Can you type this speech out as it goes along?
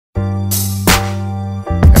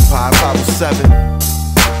Empire507.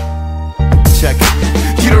 Check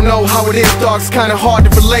it. You don't know how it is, dog, it's kinda hard to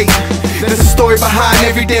relate. There's a story behind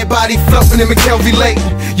every dead body floating in Mckelvey Lake.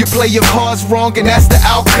 You play your cards wrong and that's the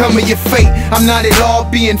outcome of your fate. I'm not at all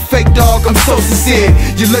being fake, dog, I'm so sincere.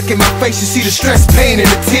 You look at my face, you see the stress, pain, and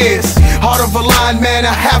the tears. Heart of a lion, man,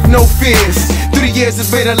 I have no fears. Through the years,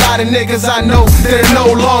 there's been a lot of niggas I know that are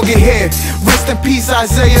no longer here. Rest in peace,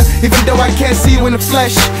 Isaiah, even though I can't see you in the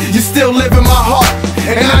flesh, you still live in my heart.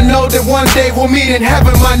 And I know that one day we'll meet in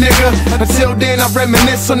heaven, my nigga. Until then, I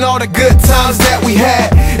reminisce on all the good times that we had.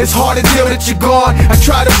 It's hard to deal that you're gone, I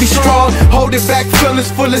try to be strong, hold it back,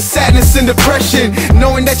 feelings full of sadness and depression.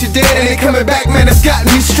 Knowing that you're dead and ain't coming back, man, it's got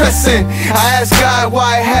me stressing. I asked God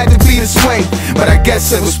why it had to be this way, but I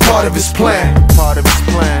guess it was part of his plan. Part of his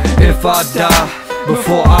plan. If I die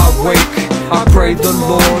before I wake, I pray the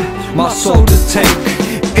Lord my soul to take.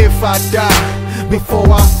 If I die before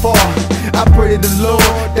I fall, I pray to the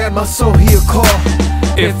Lord that my soul he'll call.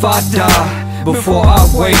 If I die before I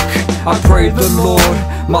wake, I pray the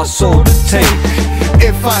Lord my soul to take.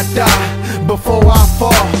 If I die before I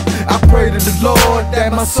fall, I pray to the Lord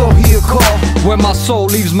that my soul he'll call. When my soul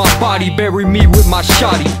leaves my body, bury me with my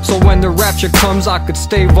shotty, so when the rapture comes I could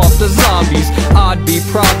stave off the zombies. I'd be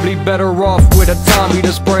probably better off with a Tommy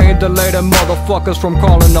to spray and delay them motherfuckers from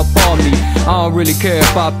crawling up on me. I don't really care,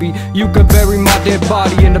 Poppy, you could bury my dead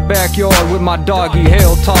body in the backyard with my doggy.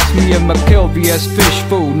 Hell, toss me in Mckelvey as fish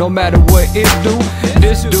food. No matter what it do,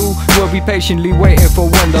 this dude will be patiently waiting for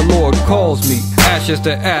when the Lord calls me. Ashes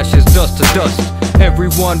to ashes, dust to dust. Every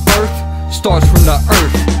one birth starts from the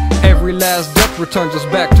earth. Every last death returns us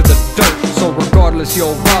back to the dirt. So regardless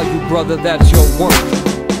your value, brother, that's your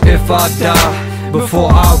worth. If I die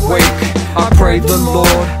before I wake, I pray the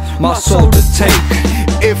Lord my soul to take.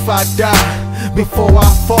 If I die before I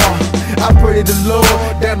fall, I pray to the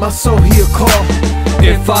Lord that my soul he'll call.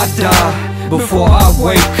 If I die before I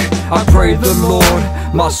wake, I pray the Lord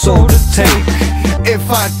my soul to take.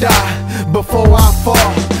 If I die before I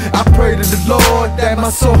fall, I pray to the Lord that my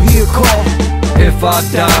soul he'll call. If I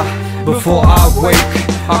die before I wake,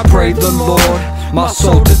 I pray the Lord my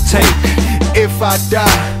soul to take. If I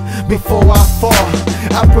die before I fall,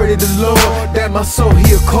 I pray to the Lord that my soul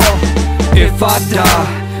he'll call. If I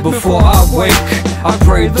die before I wake, I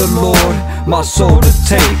pray the Lord my soul to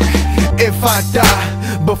take. If I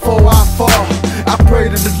die before I fall, I pray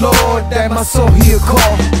to the Lord that my soul he'll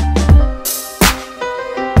call.